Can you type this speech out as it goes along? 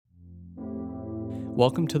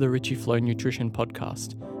Welcome to the Richie Flow Nutrition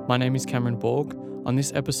Podcast. My name is Cameron Borg. On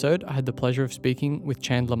this episode, I had the pleasure of speaking with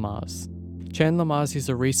Chandler Mars. Chandler Mars is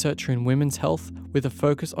a researcher in women's health with a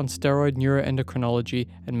focus on steroid neuroendocrinology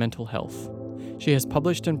and mental health. She has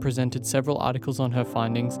published and presented several articles on her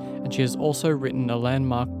findings, and she has also written a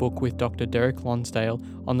landmark book with Dr. Derek Lonsdale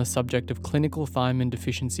on the subject of clinical thiamine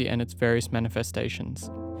deficiency and its various manifestations.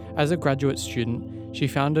 As a graduate student, she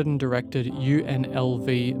founded and directed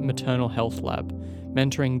UNLV Maternal Health Lab,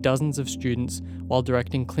 mentoring dozens of students while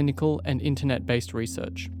directing clinical and internet-based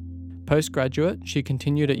research. Postgraduate, she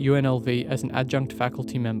continued at UNLV as an adjunct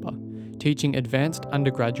faculty member, teaching advanced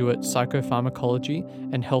undergraduate psychopharmacology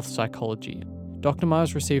and health psychology. Dr.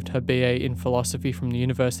 Mars received her BA in philosophy from the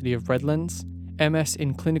University of Redlands, MS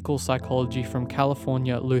in clinical psychology from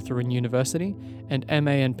California Lutheran University, and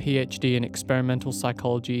MA and PhD in experimental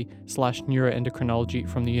psychology/neuroendocrinology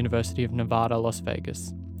from the University of Nevada, Las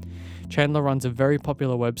Vegas. Chandler runs a very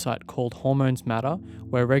popular website called Hormones Matter,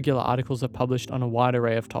 where regular articles are published on a wide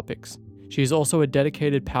array of topics. She is also a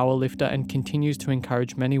dedicated powerlifter and continues to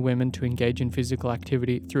encourage many women to engage in physical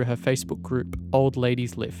activity through her Facebook group, Old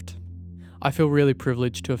Ladies Lift. I feel really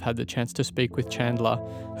privileged to have had the chance to speak with Chandler.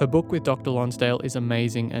 Her book with Dr. Lonsdale is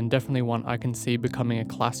amazing and definitely one I can see becoming a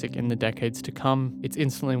classic in the decades to come. It's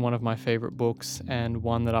instantly one of my favorite books and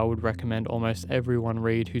one that I would recommend almost everyone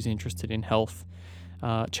read who's interested in health.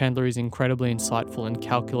 Chandler is incredibly insightful and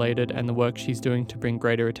calculated, and the work she's doing to bring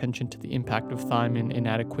greater attention to the impact of thiamine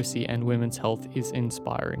inadequacy and women's health is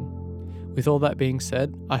inspiring. With all that being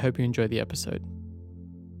said, I hope you enjoy the episode.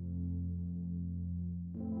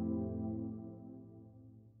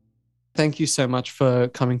 Thank you so much for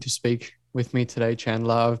coming to speak with me today,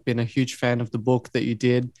 Chandler. I've been a huge fan of the book that you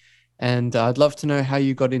did, and I'd love to know how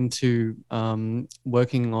you got into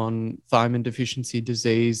working on thiamine deficiency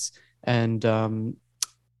disease and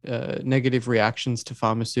negative reactions to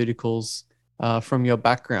pharmaceuticals from your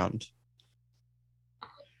background.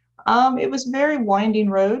 It was a very winding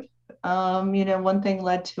road. One thing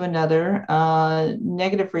led to another.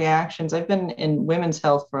 Negative reactions. I've been in women's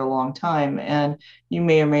health for a long time, and you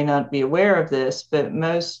may or may not be aware of this, but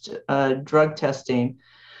most drug testing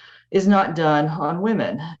is not done on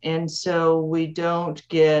women. And so we don't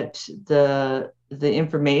get the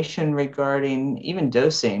information regarding even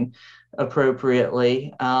dosing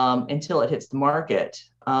appropriately until it hits the market.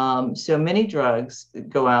 So many drugs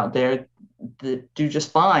go out there that do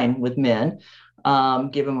just fine with men,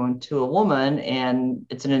 give them to a woman, and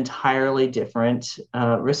it's an entirely different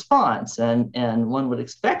response. And one would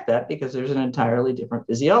expect that because there's an entirely different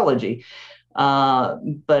physiology.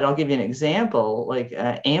 But I'll give you an example. Like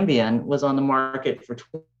Ambien was on the market for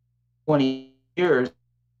 20 years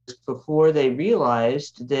before they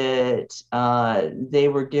realized that they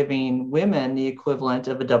were giving women the equivalent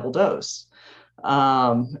of a double dose.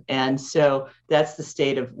 And so that's the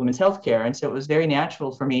state of women's healthcare. And so it was very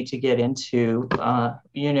natural for me to get into,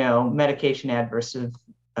 medication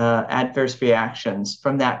adverse reactions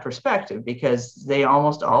from that perspective, because they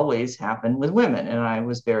almost always happen with women. And I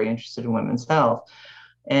was very interested in women's health.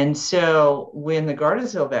 And so when the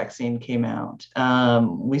Gardasil vaccine came out,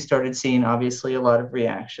 we started seeing obviously a lot of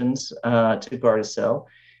reactions to Gardasil.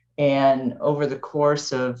 And over the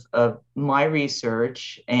course of my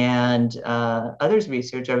research and others'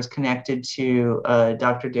 research, I was connected to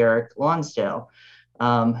Dr. Derek Lonsdale,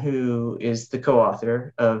 who is the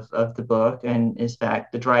co-author of the book and is, in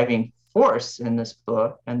fact, the driving force in this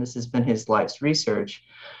book. And this has been his life's research.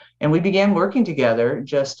 And we began working together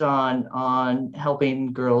just on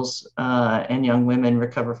helping girls and young women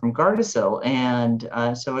recover from Gardasil. And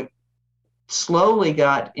so it slowly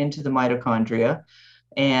got into the mitochondria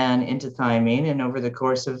and into thiamine. And over the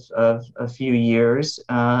course of a few years,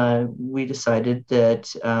 we decided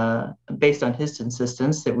that based on his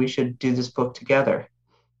insistence that we should do this book together.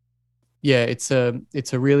 Yeah, it's a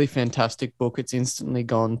really fantastic book. It's instantly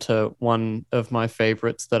gone to one of my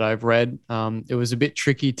favorites that I've read. It was a bit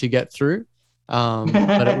tricky to get through,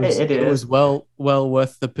 but it was well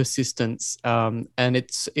worth the persistence. And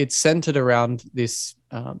it's centered around this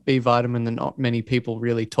B vitamin that not many people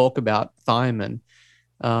really talk about, thiamine.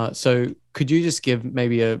 So could you just give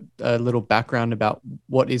maybe a little background about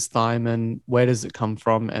what is thiamine, where does it come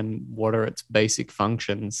from, and what are its basic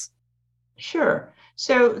functions? Sure.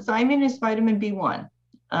 So thiamine is vitamin B1,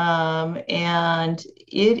 and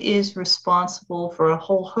it is responsible for a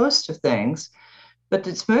whole host of things. But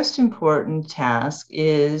its most important task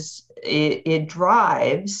is it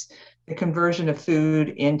drives the conversion of food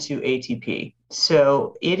into ATP.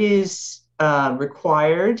 So it is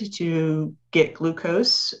required to get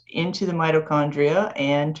glucose into the mitochondria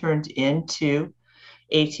and turned into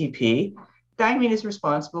ATP. thiamine is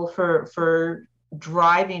responsible for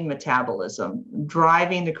driving metabolism,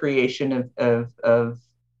 driving the creation of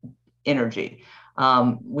energy.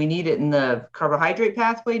 We need it in the carbohydrate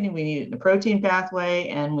pathway, and we need it in the protein pathway,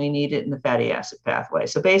 and we need it in the fatty acid pathway.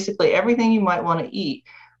 So basically, everything you might want to eat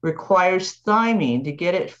requires thiamine to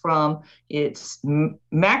get it from its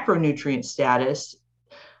macronutrient status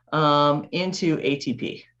into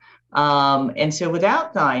ATP. And so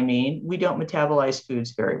without thiamine, we don't metabolize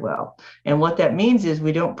foods very well. And what that means is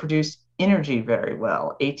we don't produce energy very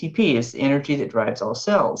well. ATP is the energy that drives all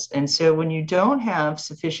cells. And so when you don't have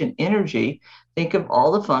sufficient energy, think of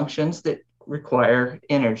all the functions that require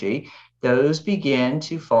energy. Those begin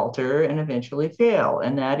to falter and eventually fail.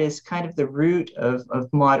 And that is kind of the root of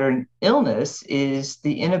modern illness, is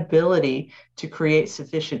the inability to create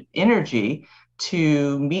sufficient energy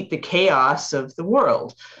to meet the chaos of the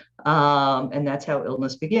world. And that's how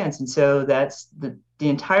illness begins. And so that's the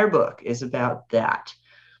entire book is about that.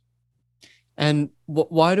 And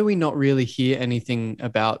why do we not really hear anything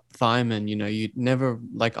about thiamine? You know, you never,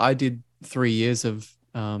 like I did 3 years of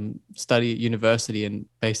study at university and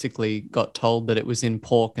basically got told that it was in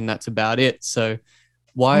pork and that's about it. So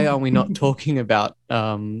why are we not talking about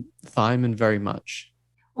thiamine very much?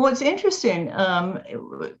 Well, it's interesting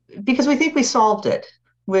because we think we solved it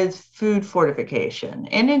with food fortification.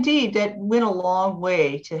 And indeed, that went a long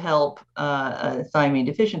way to help thiamine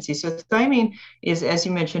deficiency. So thiamine is, as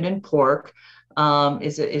you mentioned, in pork,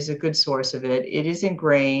 is a good source of it. It is in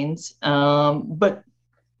grains, but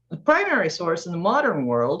the primary source in the modern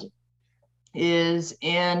world is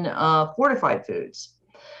in fortified foods.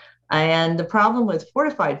 And the problem with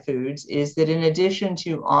fortified foods is that in addition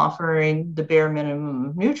to offering the bare minimum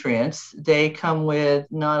of nutrients, they come with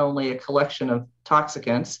not only a collection of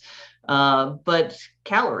toxicants, but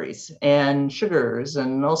calories and sugars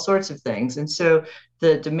and all sorts of things. And so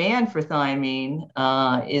the demand for thiamine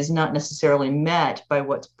is not necessarily met by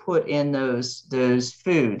what's put in those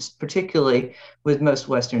foods, particularly with most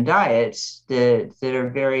Western diets that are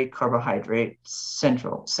very carbohydrate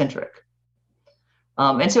centric.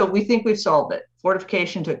 And so we think we've solved it.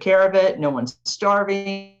 Fortification took care of it. No one's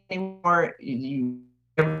starving anymore.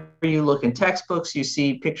 Whenever you look in textbooks, you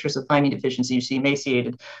see pictures of thiamine deficiency. You see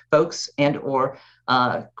emaciated folks and or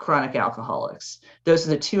chronic alcoholics. Those are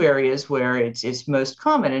the two areas where it's most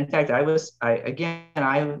common. In fact,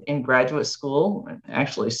 I'm in graduate school,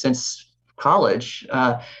 actually since college.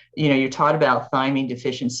 You're taught about thiamine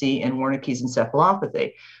deficiency and Wernicke's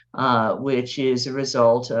encephalopathy. Which is a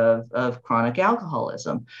result of chronic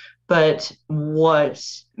alcoholism. But what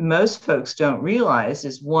most folks don't realize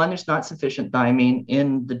is, one, there's not sufficient thiamine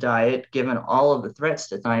in the diet, given all of the threats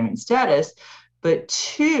to thiamine status. But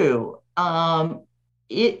two, thiamine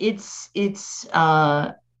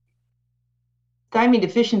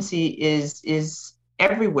deficiency is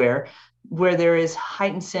everywhere where there is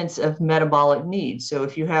heightened sense of metabolic need. So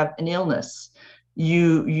if you have an illness,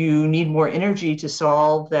 you need more energy to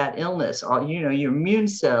solve that illness. Your immune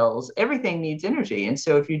cells, everything needs energy. And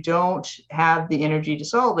so if you don't have the energy to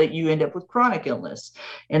solve it, you end up with chronic illness,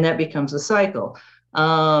 and that becomes a cycle.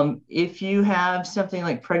 If you have something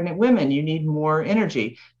like pregnant women, you need more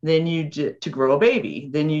energy to grow a baby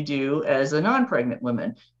than you do as a non-pregnant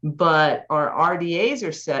woman. But our RDAs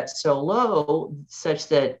are set so low such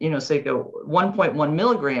that, say 1.1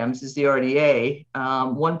 milligrams is the RDA,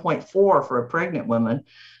 1.4 for a pregnant woman.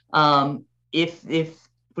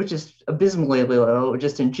 Which is abysmally low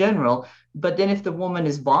just in general. But then if the woman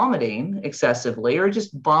is vomiting excessively or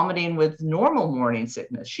just vomiting with normal morning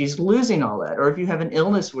sickness, she's losing all that. Or if you have an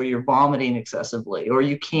illness where you're vomiting excessively or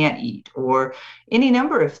you can't eat or any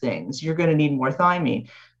number of things, you're going to need more thiamine.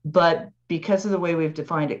 But because of the way we've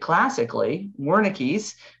defined it classically,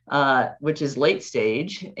 Wernicke's, which is late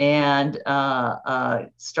stage, and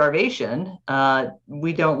starvation,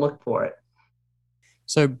 we don't look for it.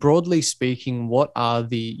 So broadly speaking, what are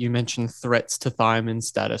you mentioned threats to thiamine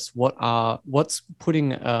status? What's putting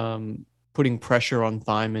pressure on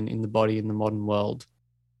thiamine in the body in the modern world?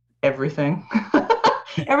 Everything.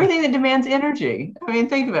 Everything that demands energy. I mean,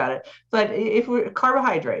 think about it. But if we're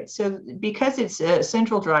carbohydrates, so because it's a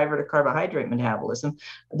central driver to carbohydrate metabolism,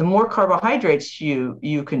 the more carbohydrates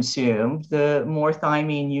you consume, the more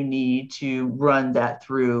thiamine you need to run that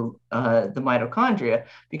through the mitochondria.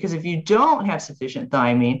 Because if you don't have sufficient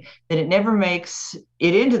thiamine, then it never makes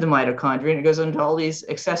it into the mitochondria, and it goes into all these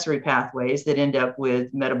accessory pathways that end up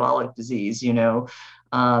with metabolic disease,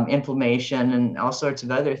 inflammation and all sorts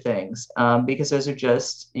of other things, because those are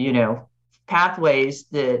just, pathways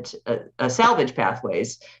that salvage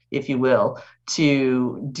pathways, if you will,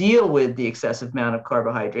 to deal with the excessive amount of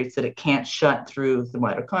carbohydrates that it can't shut through the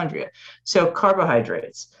mitochondria. So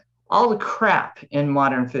carbohydrates, all the crap in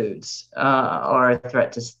modern foods are a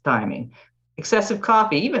threat to thiamine. Excessive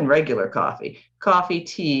coffee, even regular coffee,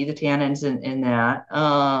 tea, the tannins in that,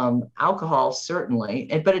 alcohol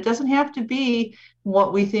certainly, but it doesn't have to be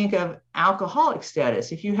what we think of alcoholic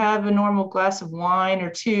status. If you have a normal glass of wine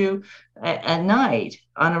or two at night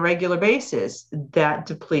on a regular basis, that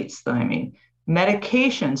depletes thiamine.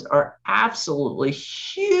 Medications are absolutely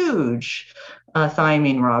huge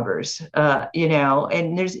thiamine robbers,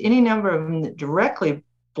 and there's any number of them that directly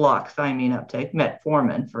block thiamine uptake,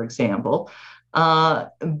 metformin, for example.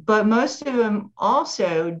 But most of them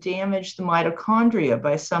also damage the mitochondria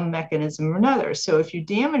by some mechanism or another. So if you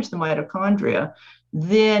damage the mitochondria,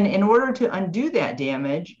 then in order to undo that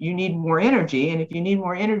damage, you need more energy. And if you need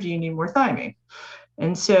more energy, you need more thiamine.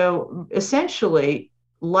 And so essentially,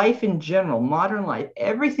 life in general, modern life,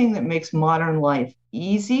 everything that makes modern life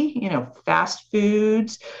easy, fast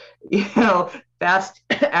foods, fast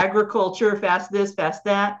agriculture, fast this, fast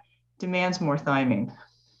that, demands more thiamine.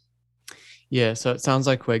 Yeah, so it sounds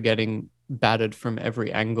like we're getting battered from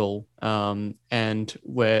every angle, and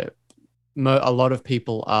where a lot of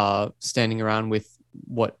people are standing around with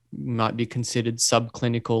what might be considered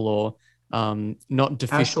subclinical or not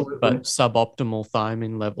deficient, Absolutely. but suboptimal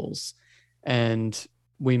thiamine levels. And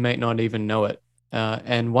we may not even know it.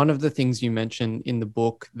 And one of the things you mentioned in the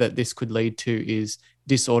book that this could lead to is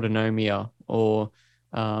dysautonomia, or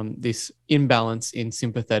this imbalance in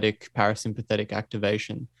sympathetic parasympathetic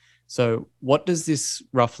activation. So what does this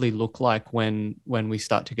roughly look like when we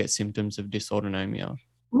start to get symptoms of dysautonomia?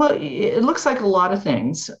 Well, it looks like a lot of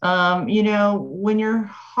things. When your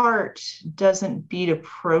heart doesn't beat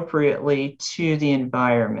appropriately to the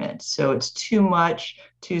environment, so it's too much,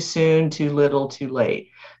 too soon, too little, too late.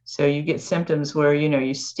 So you get symptoms where,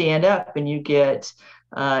 you stand up and you get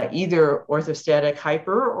either orthostatic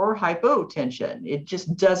hyper or hypotension. It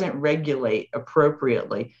just doesn't regulate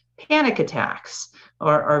appropriately. Panic attacks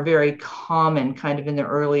are very common kind of in the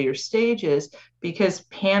earlier stages, because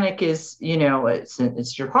panic is,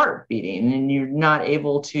 it's your heart beating and you're not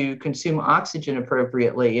able to consume oxygen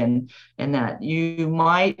appropriately, and that you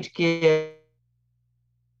might get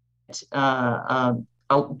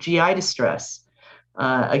GI distress.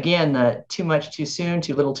 Again, the too much, too soon,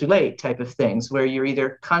 too little, too late type of things, where you're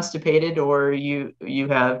either constipated or you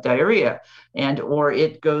have diarrhea, and or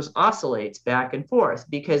it oscillates back and forth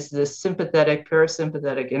because the sympathetic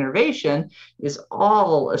parasympathetic innervation is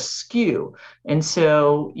all askew, and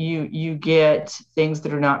so you get things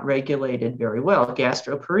that are not regulated very well.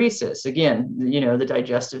 Gastroparesis, again, the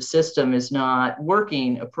digestive system is not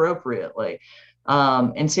working appropriately.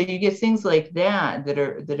 And so you get things like that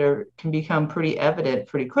can become pretty evident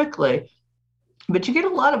pretty quickly. But you get a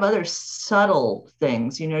lot of other subtle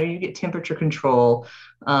things. You get temperature control,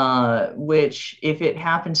 which, if it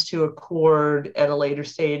happens to accord at a later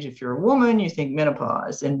stage, if you're a woman, you think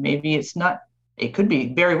menopause, and maybe it's not. It could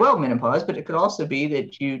be very well menopause, but it could also be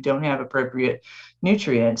that you don't have appropriate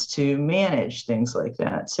nutrients to manage things like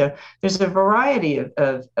that. So there's a variety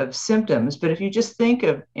of symptoms, but if you just think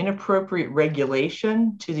of inappropriate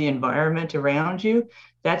regulation to the environment around you,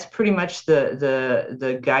 that's pretty much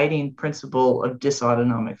the guiding principle of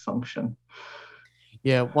dysautonomic function.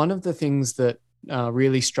 Yeah, one of the things that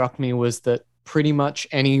really struck me was that pretty much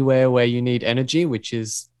anywhere where you need energy, which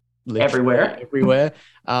is literally everywhere,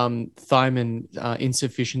 thiamine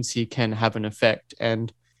insufficiency can have an effect.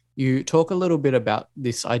 And you talk a little bit about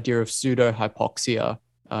this idea of pseudo-hypoxia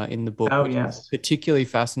in the book, which is particularly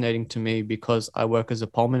fascinating to me because I work as a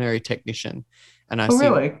pulmonary technician, and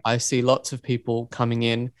I see lots of people coming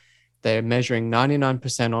in. They're measuring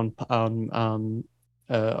 99% on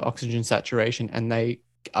oxygen saturation, and they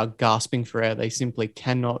are gasping for air. They simply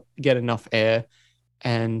cannot get enough air.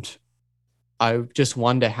 And I just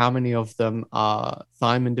wonder how many of them are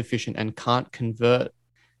thiamine deficient and can't convert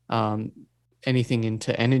anything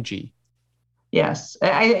into energy. Yes,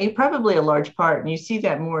 probably a large part, and you see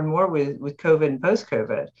that more and more with COVID and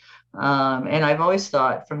post-COVID. And I've always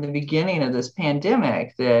thought from the beginning of this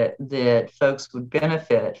pandemic that folks would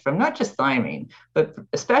benefit from not just thiamine, but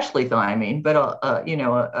especially thiamine, but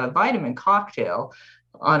a vitamin cocktail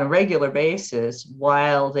on a regular basis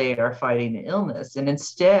while they are fighting the illness. And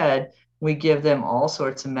instead, we give them all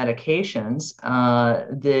sorts of medications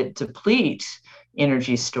that deplete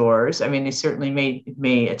energy stores. I mean, they certainly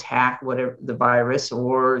may attack whatever the virus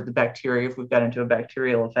or the bacteria if we've got into a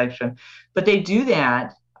bacterial infection, but they do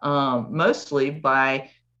that mostly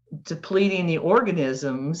by depleting the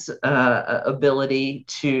organism's ability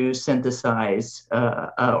to synthesize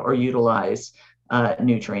or utilize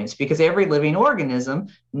nutrients, because every living organism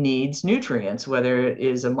needs nutrients, whether it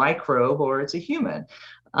is a microbe or it's a human.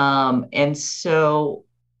 And so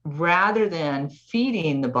rather than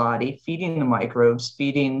feeding the body, feeding the microbes,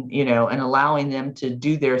 feeding, and allowing them to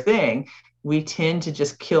do their thing, we tend to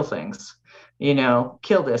just kill things,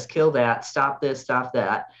 kill this, kill that, stop this, stop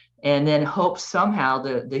that, and then hope somehow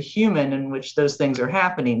the human in which those things are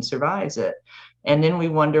happening survives it. And then we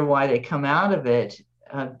wonder why they come out of it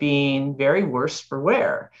being very worse for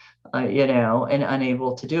wear, and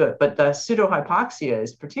unable to do it. But the pseudohypoxia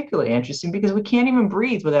is particularly interesting because we can't even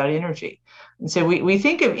breathe without energy. And so we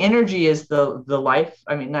think of energy as the life,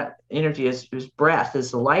 I mean, not energy as breath,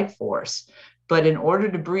 as the life force. But in order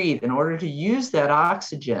to breathe, in order to use that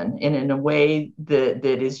oxygen in a way that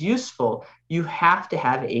is useful, you have to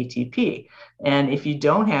have ATP. And if you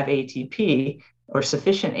don't have ATP or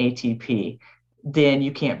sufficient ATP, then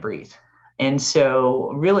you can't breathe. And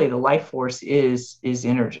so really the life force is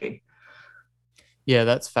energy. Yeah,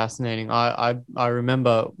 that's fascinating. I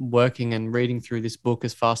remember working and reading through this book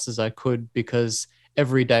as fast as I could, because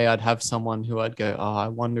every day I'd have someone who I'd go, oh, I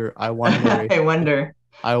wonder if I wonder.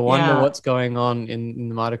 I wonder Yeah, what's going on in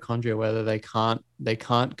the mitochondria, whether they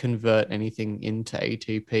can't convert anything into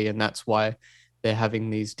ATP, and that's why they're having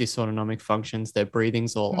these dysautonomic functions. Their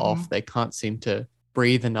breathing's all off. mm-hmm. They can't seem to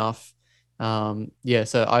breathe enough. Yeah,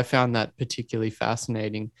 so I found that particularly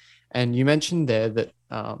fascinating. And you mentioned there that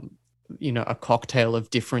a cocktail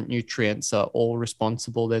of different nutrients are all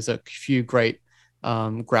responsible. There's a few great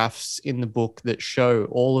graphs in the book that show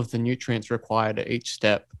all of the nutrients required at each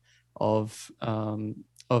step of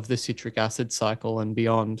the citric acid cycle and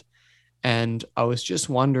beyond. And I was just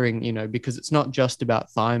wondering, because it's not just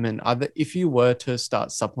about thiamine, if you were to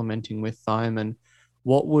start supplementing with thiamine,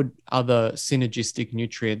 what would other synergistic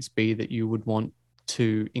nutrients be that you would want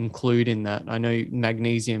to include in that? I know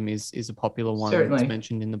magnesium is a popular one that's Certainly.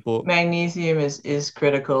 mentioned in the book. Magnesium is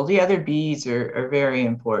critical. The other B's are very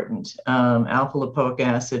important. Alpha lipoic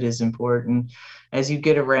acid is important. As you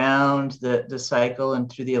get around the cycle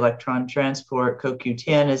and through the electron transport,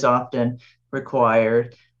 CoQ10 is often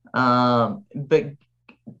required. But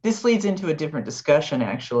this leads into a different discussion,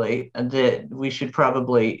 actually, that we should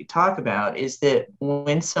probably talk about, is that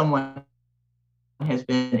when someone has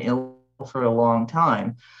been ill for a long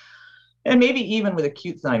time, and maybe even with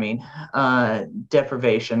acute thiamine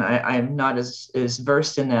deprivation. I'm not as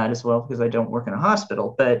versed in that as well because I don't work in a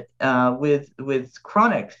hospital, but with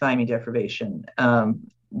chronic thiamine deprivation,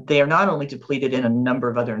 they are not only depleted in a number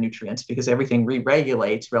of other nutrients because everything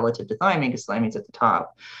re-regulates relative to thiamine because thiamine's at the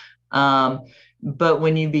top. But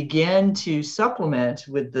when you begin to supplement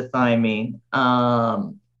with the thiamine,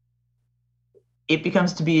 it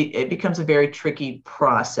becomes a very tricky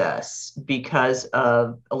process because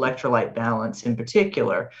of electrolyte balance in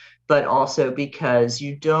particular, but also because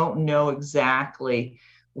you don't know exactly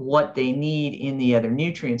what they need in the other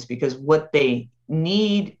nutrients, because what they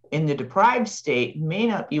need in the deprived state may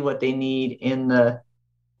not be what they need in the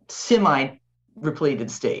semi repleted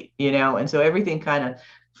state, and so everything kind of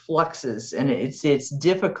fluxes, and it's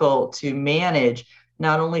difficult to manage,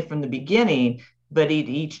 not only from the beginning, but at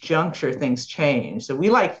each juncture things change. So we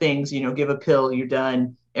like things, give a pill, you're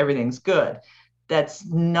done, everything's good. That's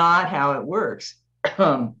not how it works.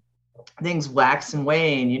 Things wax and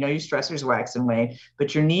wane, your stressors wax and wane,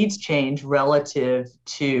 but your needs change relative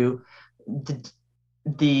to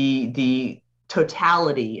the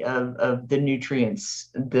totality of the nutrients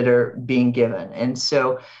that are being given. And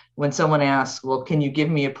so when someone asks, well, can you give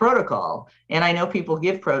me a protocol? And I know people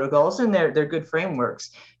give protocols and they're good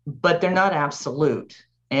frameworks, but they're not absolute.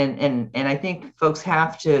 And I think folks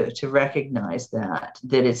have to recognize that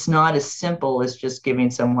it's not as simple as just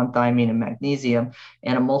giving someone thiamine and magnesium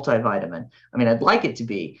and a multivitamin. I mean, I'd like it to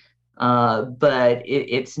be, but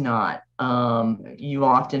it's not. You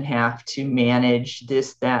often have to manage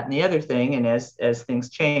this, that, and the other thing. And as things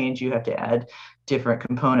change, you have to add different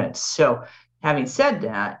components. So having said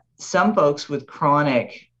that, some folks with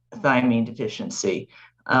chronic thiamine deficiency,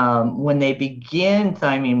 when they begin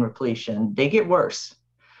thiamine repletion, they get worse.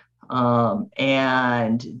 And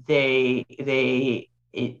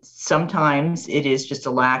sometimes it is just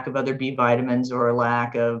a lack of other B vitamins or a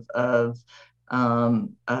lack of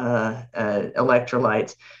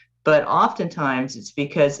electrolytes. But oftentimes it's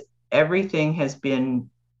because everything has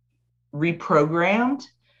been reprogrammed.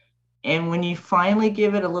 And when you finally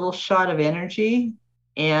give it a little shot of energy,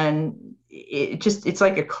 and it's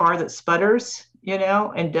like a car that sputters,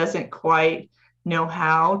 and doesn't quite know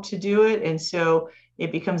how to do it. And so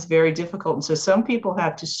it becomes very difficult. And so some people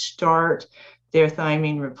have to start their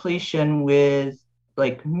thiamine repletion with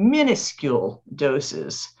like minuscule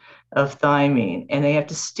doses of thiamine, and they have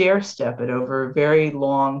to stair step it over a very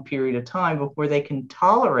long period of time before they can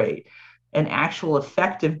tolerate an actual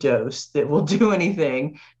effective dose that will do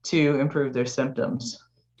anything to improve their symptoms.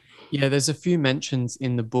 Yeah, there's a few mentions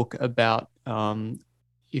in the book about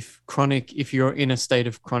if you're in a state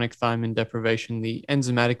of chronic thiamine deprivation, the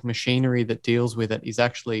enzymatic machinery that deals with it is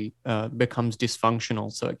actually becomes dysfunctional.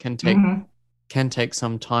 So it Mm-hmm. can take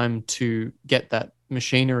some time to get that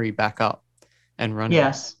machinery back up and running.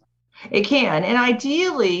 Yes, it can. And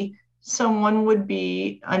ideally, someone would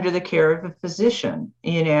be under the care of a physician,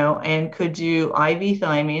 and could do IV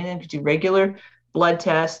thiamine and could do regular blood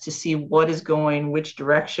tests to see what is going which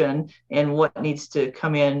direction and what needs to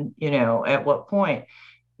come in, at what point.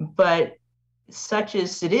 But such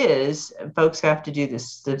as it is, folks have to do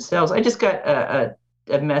this themselves. I just got a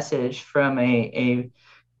message from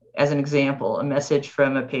as an example, a message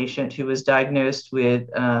from a patient who was diagnosed with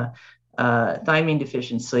thiamine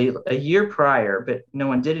deficiency a year prior, but no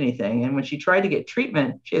one did anything. And when she tried to get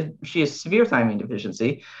treatment, she has severe thiamine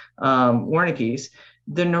deficiency, Wernicke's.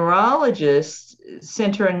 The neurologist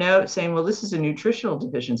sent her a note saying, "Well, this is a nutritional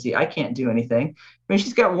deficiency. I can't do anything." I mean,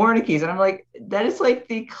 she's got Wernicke's, and I'm like, that is like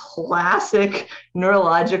the classic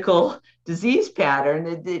neurological disease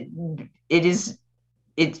pattern. It is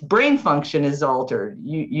its brain function is altered.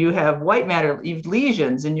 You have white matter, you have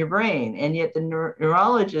lesions in your brain, and yet the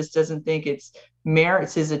neurologist doesn't think it's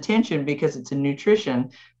merits his attention because it's a nutrition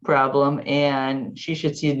problem, and she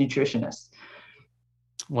should see a nutritionist.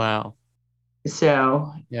 Wow.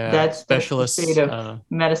 So Yeah, that's the state specialists. of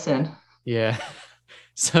medicine. Yeah.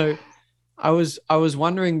 So I was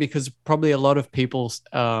wondering because probably a lot of people,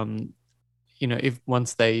 if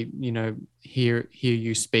once they hear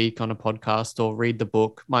you speak on a podcast or read the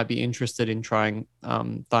book, might be interested in trying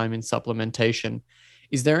thiamine supplementation.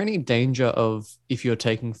 Is there any danger of, if you're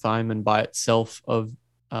taking thiamine by itself, of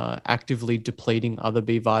actively depleting other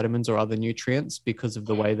B vitamins or other nutrients because of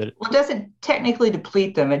the way that Well, it doesn't technically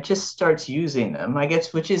deplete them, it just starts using them, I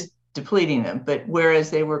guess, which is depleting them. But whereas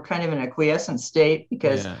they were kind of in a quiescent state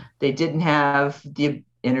because yeah. they didn't have the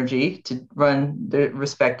energy to run their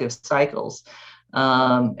respective cycles.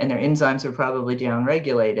 And their enzymes are probably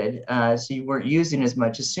downregulated. So you weren't using as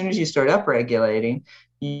much. As soon as you start upregulating,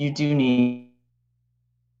 you do need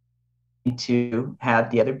to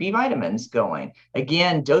have the other B vitamins going.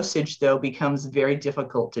 Again, dosage, though, becomes very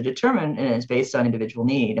difficult to determine, and it's based on individual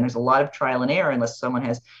need. And there's a lot of trial and error unless someone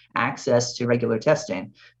has access to regular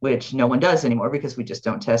testing, which no one does anymore because we just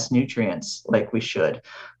don't test nutrients like we should.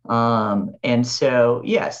 And so,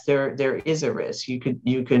 yes, there is a risk. You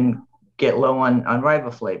can get low on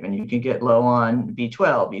riboflavin, you can get low on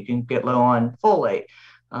B12, you can get low on folate.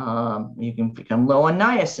 You can become low on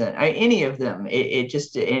niacin, any of them. It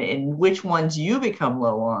just, and which ones you become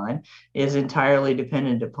low on is entirely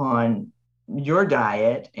dependent upon your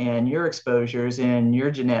diet and your exposures and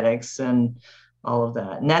your genetics and all of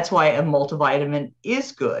that. And that's why a multivitamin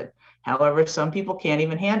is good. However, some people can't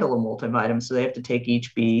even handle a multivitamin, so they have to take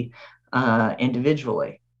each B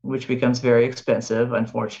individually, which becomes very expensive,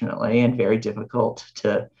 unfortunately, and very difficult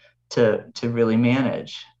to really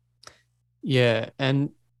manage. Yeah,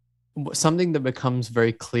 and something that becomes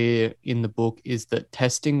very clear in the book is that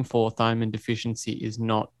testing for thiamine deficiency is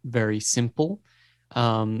not very simple.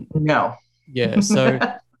 No. Yeah, so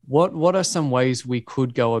what are some ways we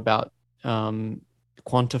could go about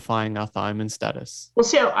quantifying our thiamine status? Well,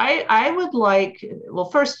 so I would like, well,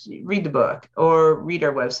 first read the book or read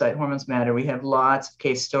our website, Hormones Matter. We have lots of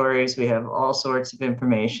case stories. We have all sorts of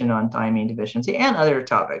information on thiamine deficiency and other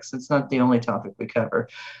topics. It's not the only topic we cover,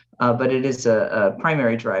 but it is a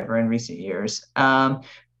primary driver in recent years.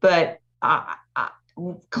 But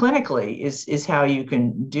clinically is how you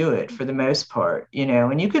can do it for the most part,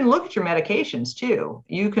 and you can look at your medications too.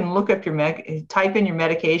 You can look up type in your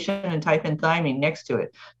medication and type in thiamine next to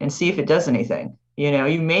it and see if it does anything.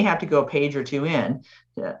 You may have to go a page or two in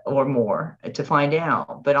or more to find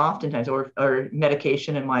out, but oftentimes, or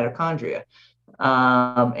medication and mitochondria.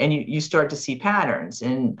 And you start to see patterns.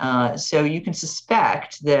 And so you can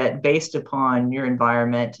suspect that based upon your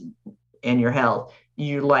environment and your health,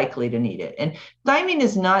 you're likely to need it. And thiamine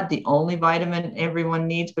is not the only vitamin everyone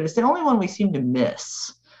needs, but it's the only one we seem to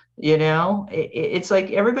miss. It's like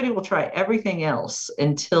everybody will try everything else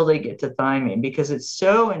until they get to thiamine because it's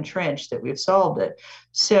so entrenched that we've solved it.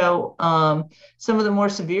 So some of the more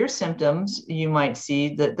severe symptoms you might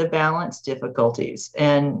see the balance difficulties,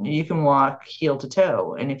 and you can walk heel to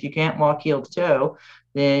toe. And if you can't walk heel to toe,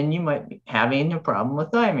 then you might be having a problem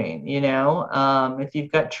with thiamine. If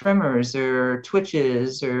you've got tremors or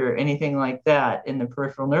twitches or anything like that in the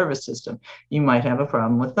peripheral nervous system, you might have a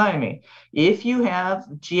problem with thiamine. If you have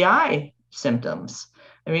GI symptoms,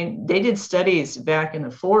 I mean, they did studies back in the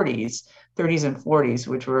 30s and 40s,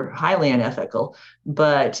 which were highly unethical,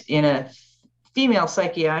 but in a female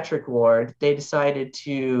psychiatric ward, they decided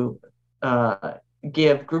to uh,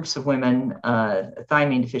 give groups of women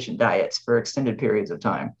thiamine deficient diets for extended periods of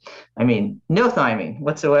time. I mean, no thiamine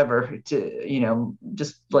whatsoever,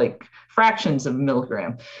 just like fractions of a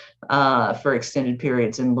milligram for extended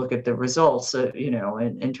periods, and look at the results,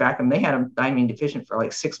 and track them. They had them thiamine deficient for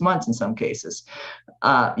like 6 months in some cases.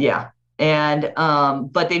 Yeah. And,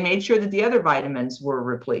 but they made sure that the other vitamins were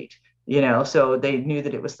replete, so they knew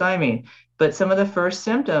that it was thiamine. But some of the first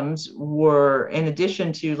symptoms were, in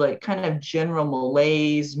addition to like kind of general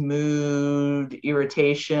malaise, mood,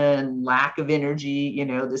 irritation, lack of energy,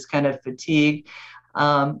 this kind of fatigue,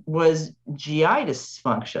 was GI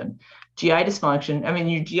dysfunction. GI dysfunction, I mean,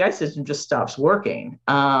 your GI system just stops working.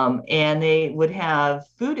 And they would have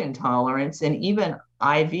food intolerance and even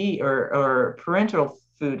IV or parenteral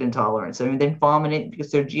food intolerance. I mean, they vomited because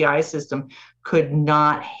their GI system could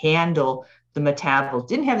not handle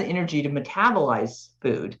didn't have the energy to metabolize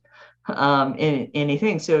food in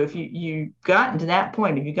anything. So if you gotten to that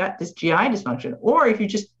point, if you got this GI dysfunction, or if you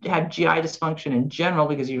just have GI dysfunction in general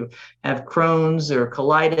because you have Crohn's or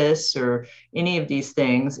colitis or any of these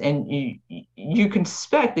things, and you can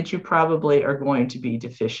suspect that you probably are going to be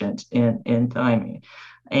deficient in thiamine.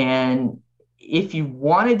 And if you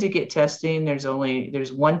wanted to get testing,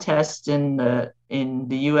 there's one test in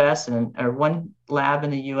the US, or one lab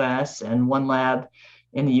in the US and one lab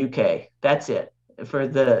in the UK. That's it for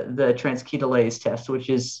the transketolase test, which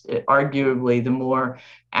is arguably the more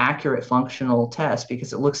accurate functional test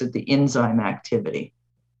because it looks at the enzyme activity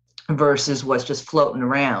versus what's just floating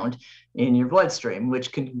around in your bloodstream,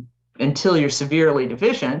 which can, until you're severely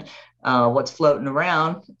deficient, what's floating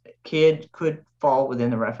around could fall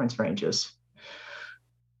within the reference ranges.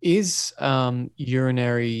 Is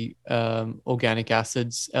urinary organic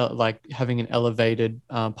acids, like having an elevated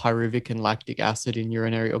pyruvic and lactic acid in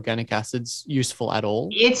urinary organic acids, useful at all?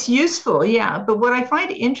 It's useful, yeah. But what I find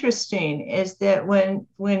interesting is that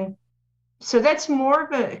so that's more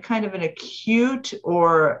of a kind of an acute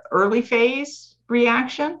or early phase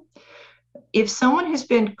reaction. If someone has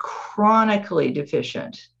been chronically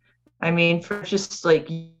deficient, I mean, for just like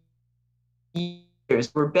years,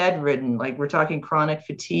 we're bedridden, like we're talking chronic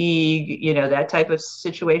fatigue, that type of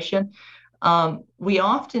situation. We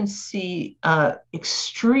often see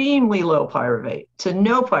extremely low pyruvate to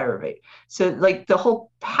no pyruvate. So, like, the whole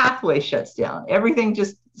pathway shuts down. Everything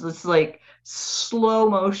just, it's like slow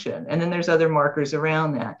motion. And then there's other markers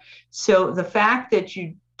around that. So, the fact that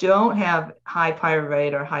you don't have high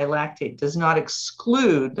pyruvate or high lactate does not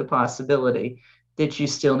exclude the possibility that you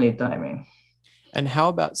still need thiamine. And how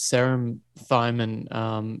about serum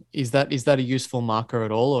thiamine? Is that a useful marker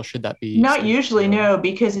at all, or should that be Not sent usually, to? no,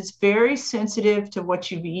 because it's very sensitive to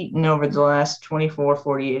what you've eaten over the last 24,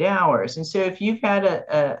 48 hours. And so if you've had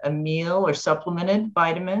a meal or supplemented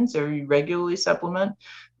vitamins, or you regularly supplement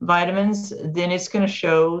vitamins, then it's going to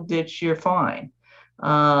show that you're fine.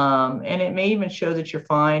 And it may even show that you're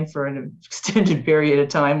fine for an extended period of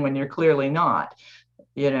time when you're clearly not,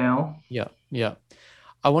 you know? Yeah, yeah.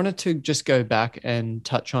 I wanted to just go back and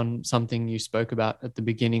touch on something you spoke about at the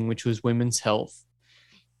beginning, which was women's health.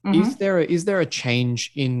 Is Mm-hmm. there a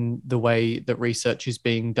change in the way that research is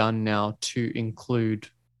being done now to include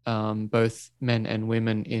both men and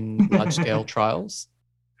women in large scale trials?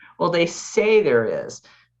 Well, they say there is,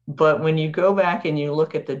 but when you go back and you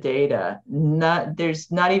look at the data,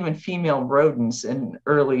 there's not even female rodents in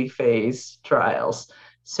early phase trials.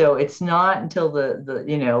 So it's not until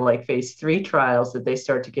the like phase 3 trials that they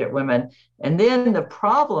start to get women. And then the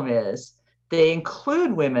problem is they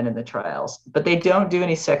include women in the trials, but they don't do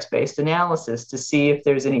any sex-based analysis to see if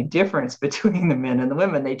there's any difference between the men and the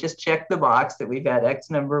women. They just check the box that we've had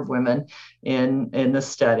X number of women in the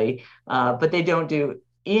study, but they don't do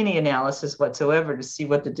any analysis whatsoever to see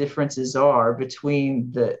what the differences are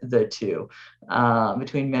between the two,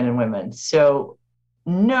 between men and women. So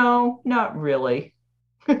no, not really.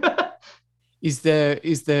 Is there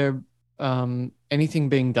anything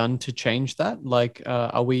being done to change that? Like,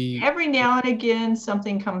 are we? Every now and again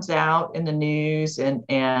something comes out in the news, and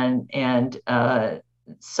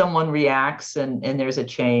someone reacts, and there's a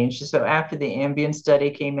change. So after the Ambien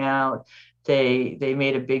study came out, they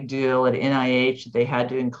made a big deal at NIH. They had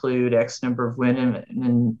to include X number of women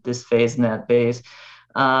in this phase and that phase,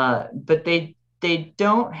 but they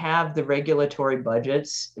don't have the regulatory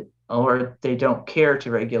budgets, or they don't care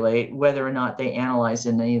to regulate whether or not they analyze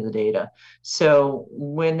any of the data. So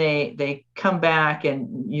when they come back,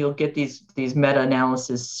 and you'll get these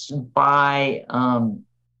meta-analysis by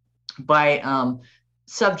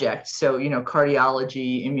subject. So,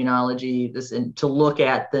 cardiology, immunology, this, and to look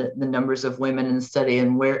at the numbers of women in the study,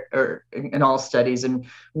 and where, or in all studies, and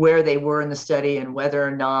where they were in the study, and whether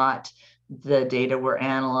or not the data were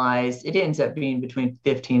analyzed. It ends up being between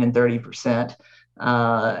 15 and 30%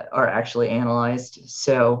 are actually analyzed.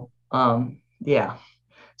 So, yeah,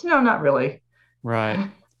 so no, not really. Right.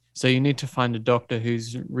 So you need to find a doctor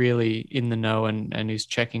who's really in the know and who's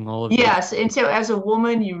checking all of these. Yes, and so as a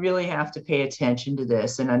woman, you really have to pay attention to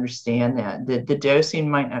this and understand that the dosing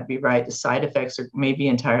might not be right. The side effects are maybe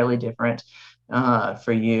entirely different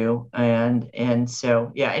for you, and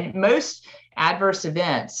so yeah, and most adverse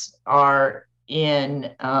events are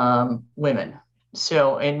in women.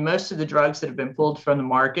 So, in most of the drugs that have been pulled from the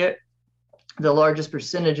market, the largest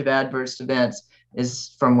percentage of adverse events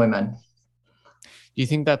is from women. Do you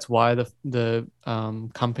think that's why the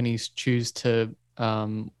companies choose to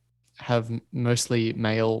have mostly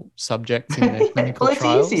male subjects in their clinical Well, it's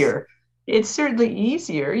trials? easier. It's certainly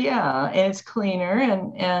easier, yeah, and it's cleaner,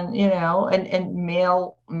 and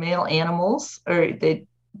male animals, or they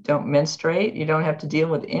don't menstruate. You don't have to deal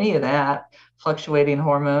with any of that fluctuating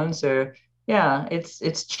hormones, or yeah,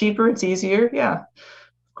 it's cheaper, it's easier. Yeah,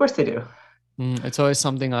 of course they do. It's always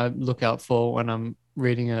something I look out for when I'm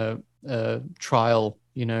reading a trial.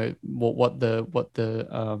 What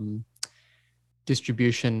the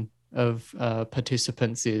distribution of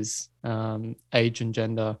participants is, age and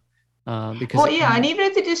gender, because Well, it yeah, and can. even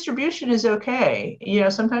if the distribution is okay,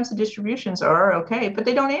 sometimes the distributions are okay, but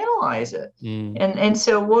they don't analyze it. Mm, And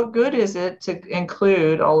so what good is it to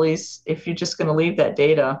include all these if you're just going to leave that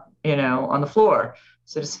data, on the floor,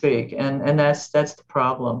 so to speak? And that's the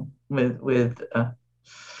problem with.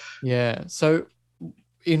 yeah. So,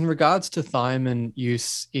 in regards to thiamine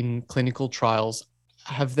use in clinical trials,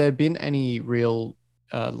 have there been any real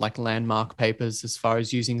like landmark papers as far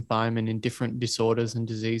as using thiamine in different disorders and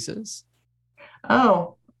diseases?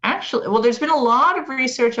 Oh, actually, well, there's been a lot of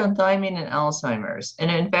research on thiamine and Alzheimer's,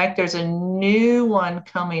 and in fact, there's a new one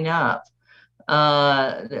coming up,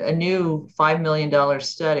 a new $5 million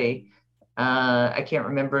study. I can't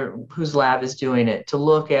remember whose lab is doing it, to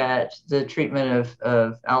look at the treatment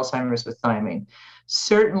of Alzheimer's with thiamine.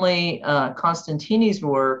 Certainly, Constantini's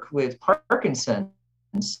work with Parkinson's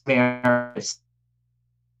work,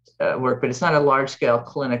 but it's not a large scale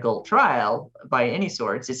clinical trial by any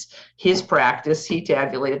sorts. It's his practice. He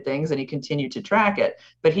tabulated things and he continued to track it.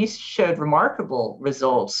 But he showed remarkable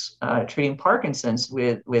results treating Parkinson's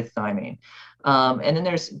with thiamine. And then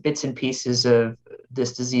there's bits and pieces of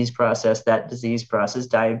this disease process, that disease process,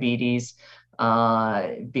 diabetes,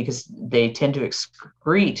 because they tend to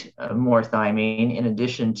excrete more thiamine in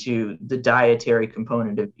addition to the dietary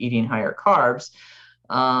component of eating higher carbs.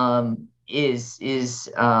 Is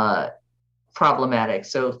problematic.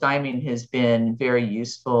 So thiamine has been very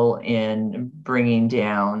useful in bringing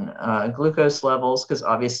down glucose levels, because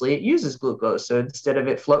obviously it uses glucose. So instead of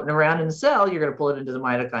it floating around in the cell, you're going to pull it into the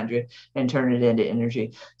mitochondria and turn it into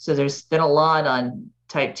energy. So there's been a lot on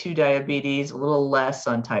type 2 diabetes, a little less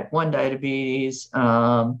on type 1 diabetes.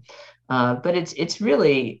 But it's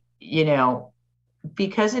really,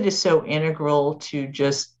 because it is so integral to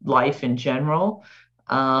just life in general,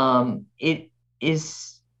 it is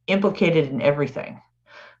implicated in everything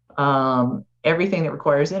that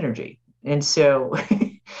requires energy. And so,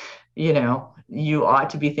 you ought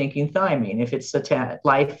to be thinking thiamine. If it's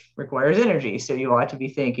life requires energy, so you ought to be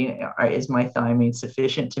thinking, is my thiamine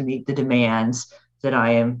sufficient to meet the demands that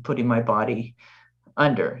I am putting my body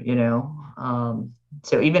under?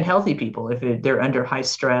 So even healthy people, if they're under high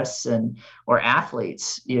stress, or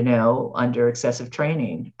athletes, under excessive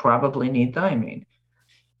training, probably need thiamine.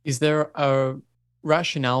 Is there a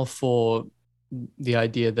rationale for the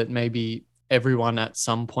idea that maybe everyone at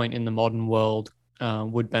some point in the modern world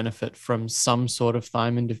would benefit from some sort of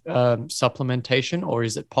thiamine supplementation, or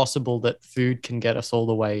is it possible that food can get us all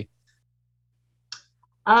the way?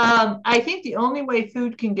 I think the only way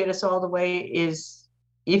food can get us all the way is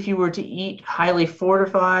if you were to eat highly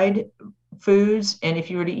fortified foods. And if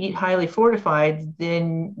you were to eat highly fortified,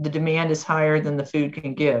 then the demand is higher than the food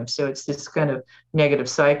can give. So it's this kind of negative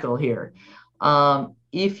cycle here.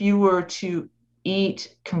 If you were to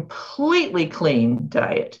eat completely clean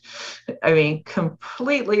diet, I mean,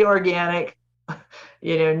 completely organic,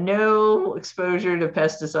 no exposure to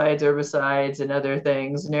pesticides, herbicides, and other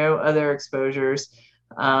things, no other exposures,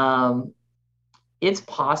 um, it's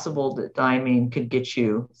possible that thiamine could get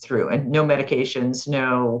you through, and no medications,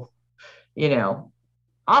 no,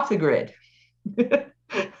 off the grid.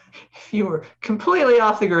 If you were completely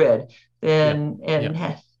off the grid, Yeah. then, Yeah.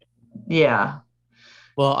 and yeah,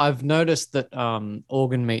 Well, I've noticed that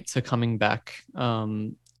organ meats are coming back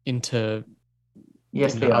into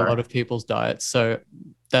yes, they a lot are. of people's diets, so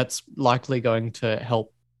that's likely going to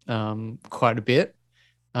help quite a bit.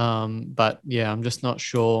 But yeah, I'm just not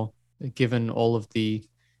sure, given all of the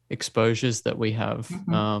exposures that we have.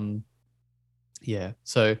 Mhm. Yeah,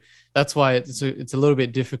 so that's why it's a little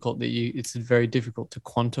bit difficult it's very difficult to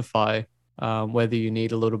quantify whether you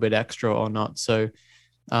need a little bit extra or not. So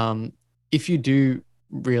um, if you do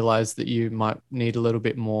realize that you might need a little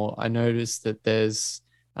bit more, I noticed that there's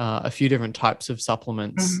a few different types of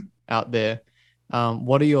supplements Mhm. out there.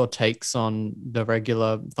 What are your takes on the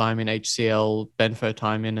regular thiamine HCl,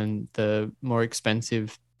 benfotiamine, and the more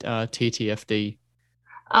expensive TTFD?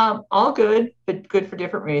 All good, but good for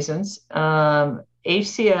different reasons.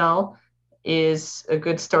 HCl is a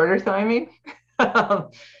good starter thiamine,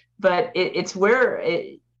 but it's where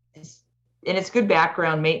and it's good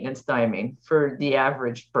background maintenance thiamine for the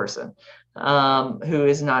average person who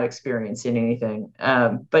is not experiencing anything.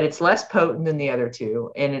 But it's less potent than the other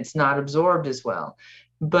two, and it's not absorbed as well.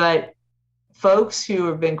 But folks who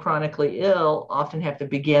have been chronically ill often have to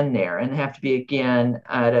begin there and have to begin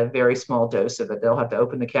at a very small dose of it. They'll have to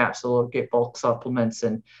open the capsule or get bulk supplements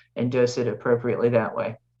and dose it appropriately that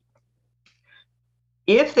way.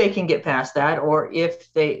 If they can get past that, or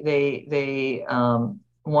if they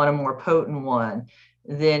want a more potent one,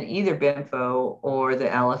 then either Benfo or the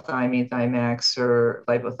allothymine, Thymax, or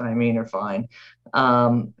lipothiamine are fine,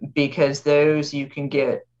 because those you can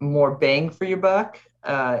get more bang for your buck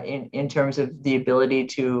in terms of the ability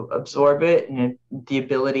to absorb it and the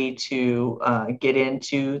ability to get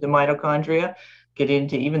into the mitochondria, get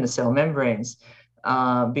into even the cell membranes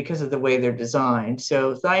because of the way they're designed.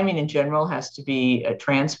 So thiamine in general has to be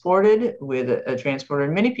transported with a transporter.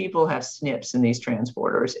 Many people have SNPs in these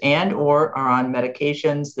transporters and or are on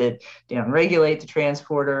medications that downregulate the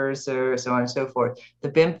transporters or so on and so forth. The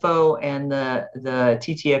Bimfo and the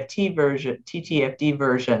TTFD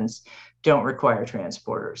versions don't require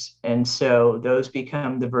transporters. And so those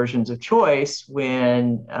become the versions of choice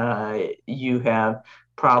when you have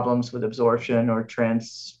problems with absorption or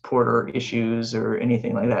transporter issues or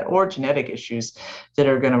anything like that, or genetic issues that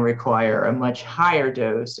are going to require a much higher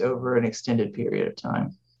dose over an extended period of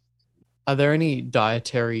time. Are there any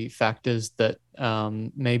dietary factors that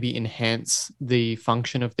maybe enhance the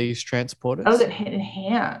function of these Oh, transporters? that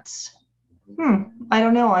enhance. I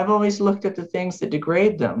don't know. I've always looked at the things that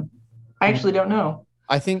degrade them. I actually don't know.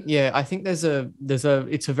 I think it's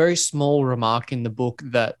a very small remark in the book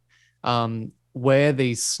that where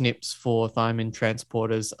these SNPs for thiamine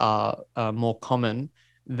transporters are more common,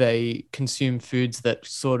 they consume foods that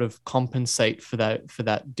sort of compensate for that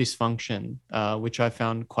dysfunction, which I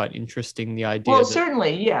found quite interesting. The idea Well, that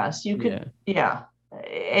certainly, yes, you could, yeah, yeah.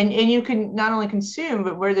 And you can not only consume,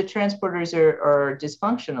 but where the transporters are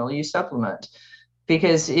dysfunctional, you supplement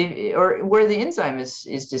because or where the enzyme is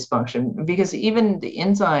dysfunction, because even the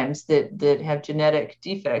enzymes that have genetic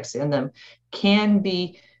defects in them can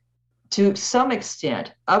be to some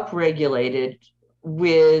extent upregulated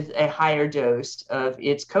with a higher dose of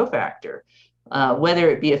its cofactor, whether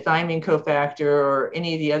it be a thymine cofactor or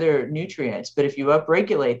any of the other nutrients. But if you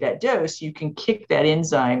upregulate that dose, you can kick that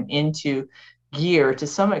enzyme into gear to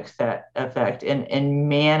some effect and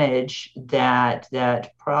manage that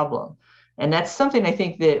problem. And that's something I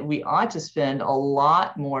think that we ought to spend a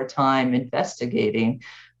lot more time investigating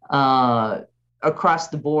uh, across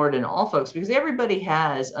the board in all folks, because everybody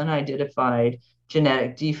has unidentified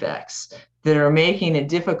genetic defects that are making it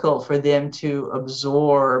difficult for them to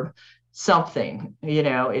absorb something.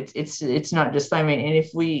 It's not just thiamine. And if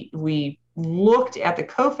we looked at the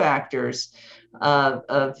cofactors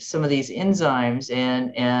of some of these enzymes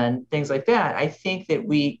and things like that, I think that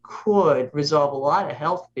we could resolve a lot of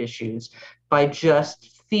health issues by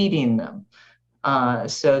just feeding them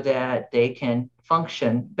so that they can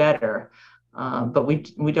function better. But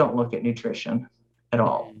we don't look at nutrition at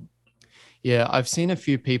all. mm. Yeah, I've seen a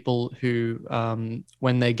few people who,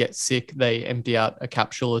 when they get sick, they empty out a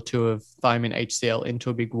capsule or two of thiamine HCl into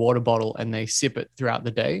a big water bottle and they sip it throughout the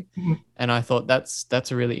day. Mhm. And I thought that's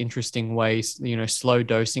a really interesting way, slow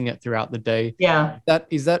dosing it throughout the day. Yeah.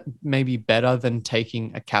 Is that maybe better than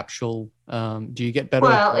taking a capsule? Do you get better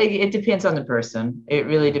Well, absorption? it depends on the person. It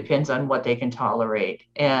really depends on what they can tolerate,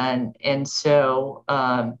 and so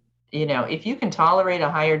if you can tolerate a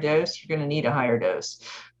higher dose, you're going to need a higher dose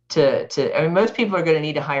to. I mean, most people are going to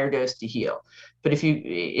need a higher dose to heal. but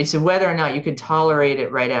it's whether or not you can tolerate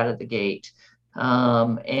it right out of the gate.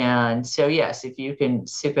 And so, yes, if you can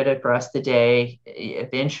sip it across the day,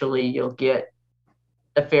 eventually you'll get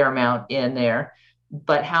a fair amount in there.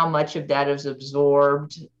 But how much of that is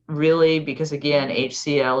absorbed really? Because again,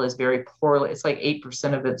 HCl is very poorly, it's like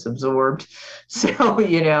 8% of it's absorbed. So,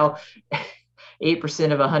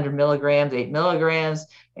 8% of 100 milligrams, 8 milligrams,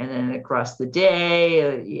 and then across the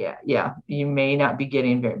day, yeah, you may not be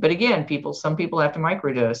getting very. But again, some people have to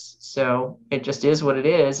microdose, so it just is what it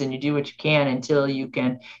is, and you do what you can until you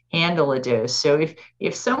can handle a dose. So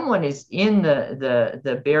if someone is in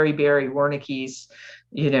the beriberi Wernicke's,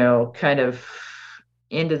 kind of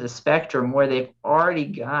into the spectrum where they've already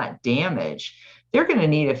got damage, they're going to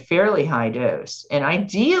need a fairly high dose. And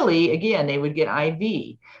ideally, again, they would get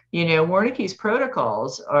IV. Wernicke's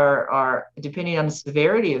protocols are depending on the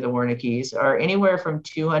severity of the Wernicke's, are anywhere from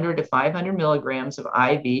 200 to 500 milligrams of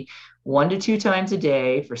IV, 1 to 2 times a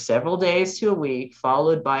day for several days to a week,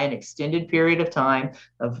 followed by an extended period of time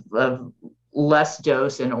of less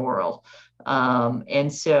dose and oral.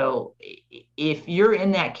 And so if you're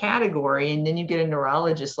in that category and then you get a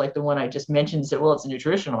neurologist like the one I just mentioned and said, well, it's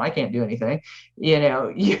nutritional, I can't do anything,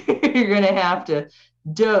 you're going to have to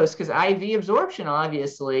dose, because IV absorption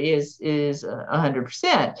obviously is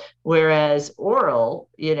 100%, whereas oral,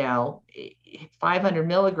 500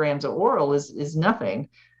 milligrams of oral is nothing.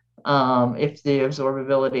 If the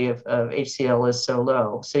absorbability of HCl is so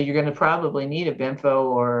low. So you're going to probably need a Benfo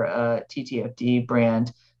or a TTFD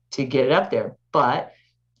brand to get it up there, but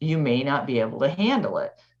you may not be able to handle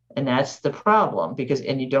it. And that's the problem,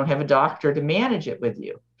 and you don't have a doctor to manage it with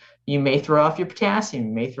you. You may throw off your potassium,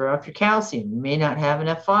 you may throw off your calcium, you may not have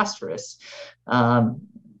enough phosphorus.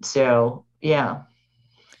 So, yeah.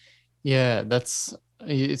 Yeah,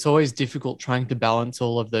 it's always difficult trying to balance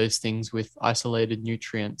all of those things with isolated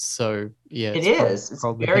nutrients. So yeah, it's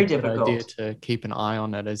probably very a good idea difficult to keep an eye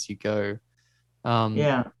on it as you go.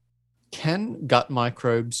 Yeah. Can gut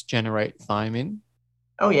microbes generate thiamine?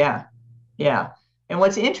 Oh, yeah. Yeah. And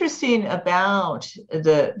what's interesting about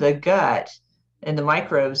the gut and the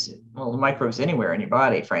microbes, well, the microbes anywhere in your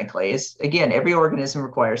body, frankly, is, again, every organism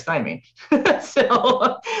requires thiamine.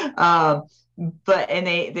 So, and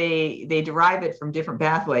they derive it from different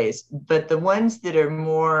pathways, but the ones that are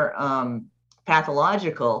more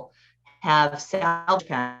pathological have salvage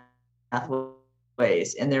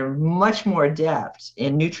pathways, and they're much more adept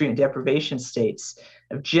in nutrient deprivation states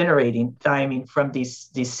of generating thiamine from these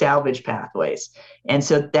salvage pathways. And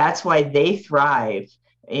so that's why they thrive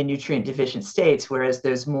in nutrient deficient states, whereas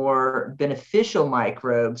those more beneficial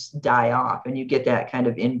microbes die off, and you get that kind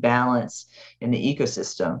of imbalance in the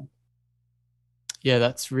ecosystem. Yeah,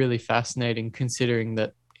 that's really fascinating, considering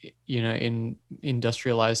that, in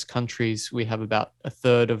industrialized countries, we have about a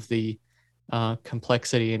third of the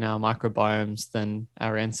complexity in our microbiomes than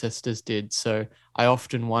our ancestors did. So I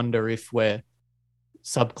often wonder if we're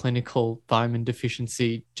subclinical thiamine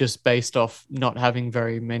deficiency just based off not having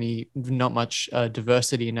not much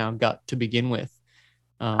diversity in our gut to begin with.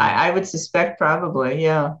 I would suspect probably,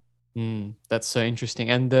 yeah. That's so interesting.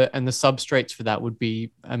 And the substrates for that would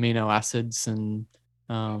be amino acids and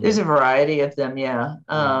there's a variety of them, yeah.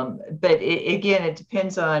 But again, it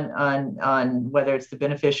depends on whether it's the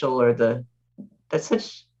beneficial or that's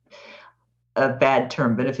such a bad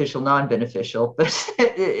term, beneficial, non-beneficial, but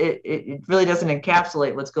it really doesn't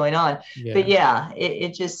encapsulate what's going on. Yeah. But yeah,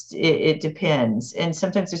 it depends. And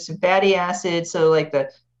sometimes there's some fatty acids. So like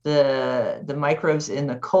the microbes in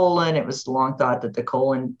the colon, it was long thought that the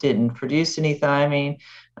colon didn't produce any thiamine.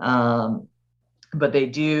 But they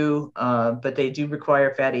do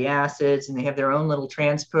require fatty acids, and they have their own little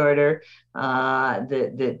transporter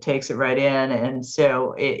that takes it right in. And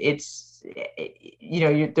so we're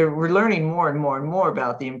learning more and more and more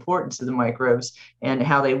about the importance of the microbes and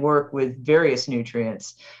how they work with various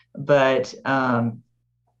nutrients. But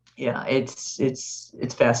yeah, it's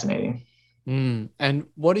fascinating. And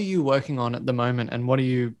what are you working on at the moment, and what are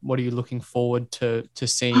you looking forward to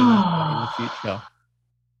seeing in the future?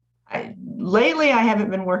 Lately, I haven't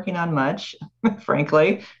been working on much,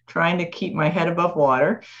 frankly, trying to keep my head above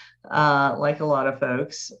water, like a lot of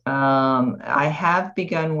folks. I have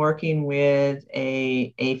begun working with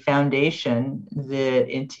a foundation that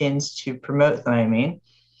intends to promote thiamine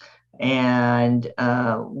and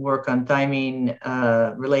work on thiamine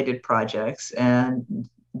related projects. And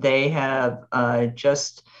they have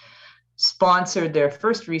just sponsored their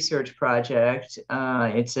first research project.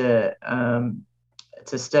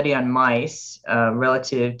 It's a study on mice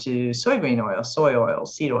relative to soybean oil, soy oil,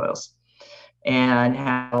 seed oils, and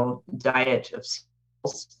how diet of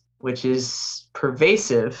seeds which is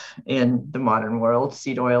pervasive in the modern world.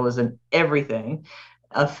 Seed oil is in everything,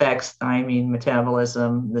 affects thiamine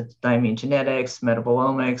metabolism, the thiamine genetics,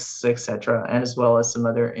 metabolomics, etc., as well as some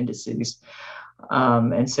other indices.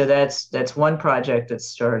 And so that's one project that's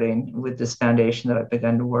starting with this foundation that I've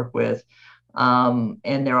begun to work with. And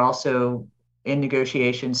they're also in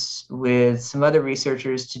negotiations with some other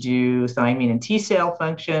researchers to do thiamine and T cell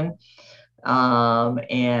function,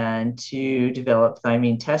 and to develop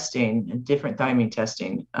thiamine testing, different thiamine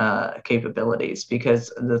testing capabilities, because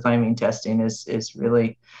the thiamine testing is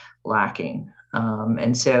really lacking.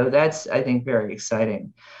 And so that's, I think, very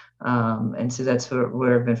exciting. And so that's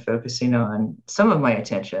where I've been focusing on some of my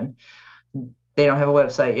attention. They don't have a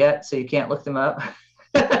website yet, so you can't look them up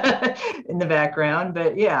in the background.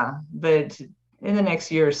 But yeah, but in the next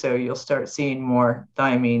year or so, you'll start seeing more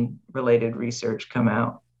thiamine related research come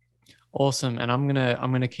out. Awesome. And I'm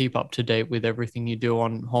gonna keep up to date with everything you do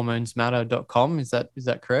on hormonesmatter.com. Is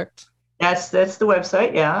that correct? That's the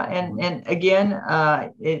website, yeah. And again,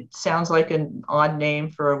 it sounds like an odd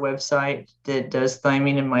name for a website that does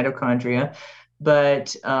thiamine and mitochondria,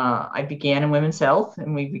 but I began in women's health,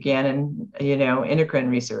 and we began in endocrine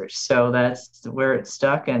research. So that's where it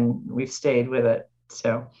stuck, and we've stayed with it.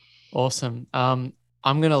 So awesome. I'm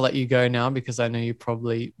gonna let you go now because I know you're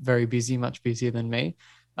probably very busy, much busier than me.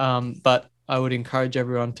 But I would encourage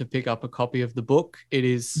everyone to pick up a copy of the book. It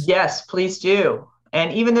is... Yes, please do.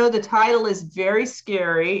 And even though the title is very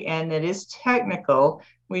scary and it is technical,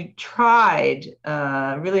 we tried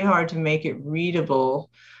really hard to make it readable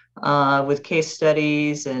with case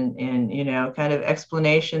studies and kind of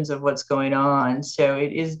explanations of what's going on. So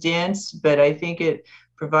it is dense, but I think it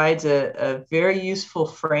provides a very useful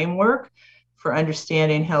framework for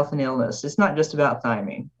understanding health and illness. It's not just about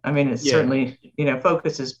thiamine. I mean, it certainly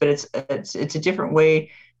focuses, but it's a different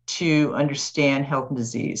way to understand health and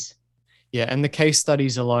disease. Yeah, and the case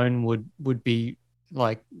studies alone would be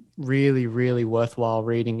like really, really worthwhile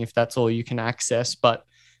reading if that's all you can access. But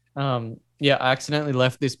yeah, I accidentally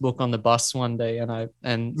left this book on the bus one day,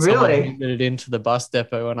 and someone handed it into the bus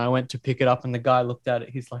depot, and I went to pick it up, and the guy looked at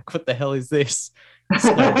it. He's like, "What the hell is this?"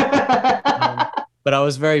 So, but I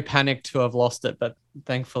was very panicked to have lost it. But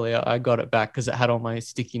thankfully, I got it back because it had all my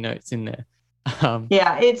sticky notes in there.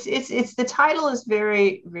 Yeah, it's the title is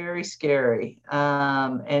very, very scary.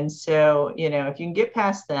 And so, if you can get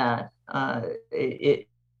past that, it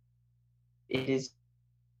is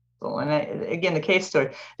cool. And again, the case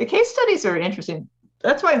studies are interesting.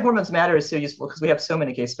 That's why Hormones Matter is so useful, because we have so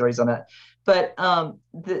many case stories on that. But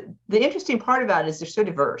the interesting part about it is they're so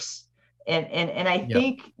diverse. And I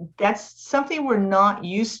think that's something we're not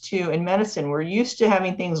used to in medicine. We're used to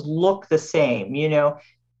having things look the same,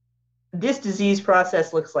 this disease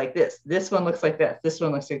process looks like this. This one looks like that. This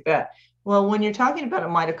one looks like that. Well, when you're talking about a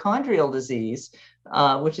mitochondrial disease,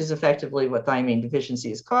 which is effectively what thiamine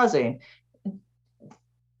deficiency is causing,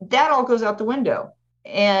 that all goes out the window.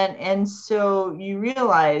 And so you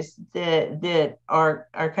realize that our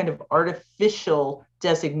kind of artificial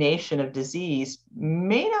designation of disease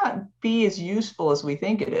may not be as useful as we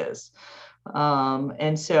think it is.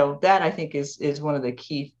 And so that, I think, is one of the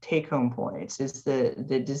key take-home points, is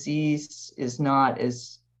the disease is not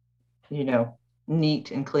as neat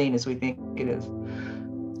and clean as we think it is.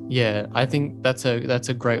 Yeah, I think that's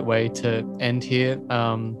a great way to end here.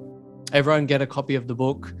 Everyone get a copy of the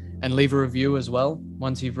book and leave a review as well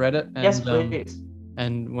once you've read it. And, yes, please.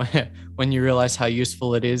 And when you realize how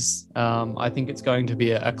useful it is, I think it's going to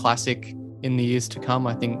be a classic in the years to come.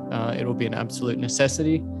 I think it'll be an absolute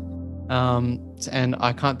necessity. And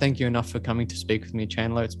I can't thank you enough for coming to speak with me,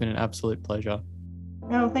 Chandler. It's been an absolute pleasure.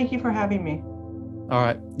 No, thank you for having me. All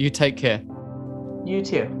right. You take care. You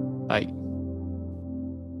too. Bye.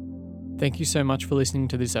 Thank you so much for listening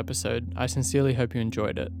to this episode. I sincerely hope you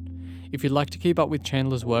enjoyed it. If you'd like to keep up with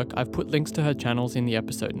Chandler's work, I've put links to her channels in the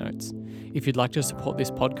episode notes. If you'd like to support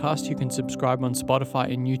this podcast, you can subscribe on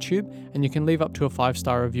Spotify and YouTube, and you can leave up to a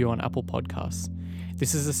 5-star review on Apple Podcasts.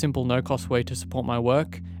 This is a simple, no-cost way to support my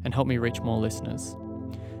work and help me reach more listeners.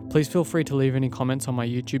 Please feel free to leave any comments on my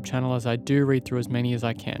YouTube channel, as I do read through as many as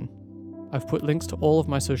I can. I've put links to all of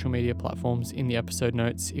my social media platforms in the episode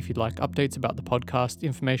notes if you'd like updates about the podcast,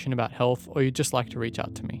 information about health, or you'd just like to reach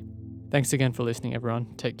out to me. Thanks again for listening, everyone.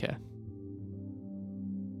 Take care.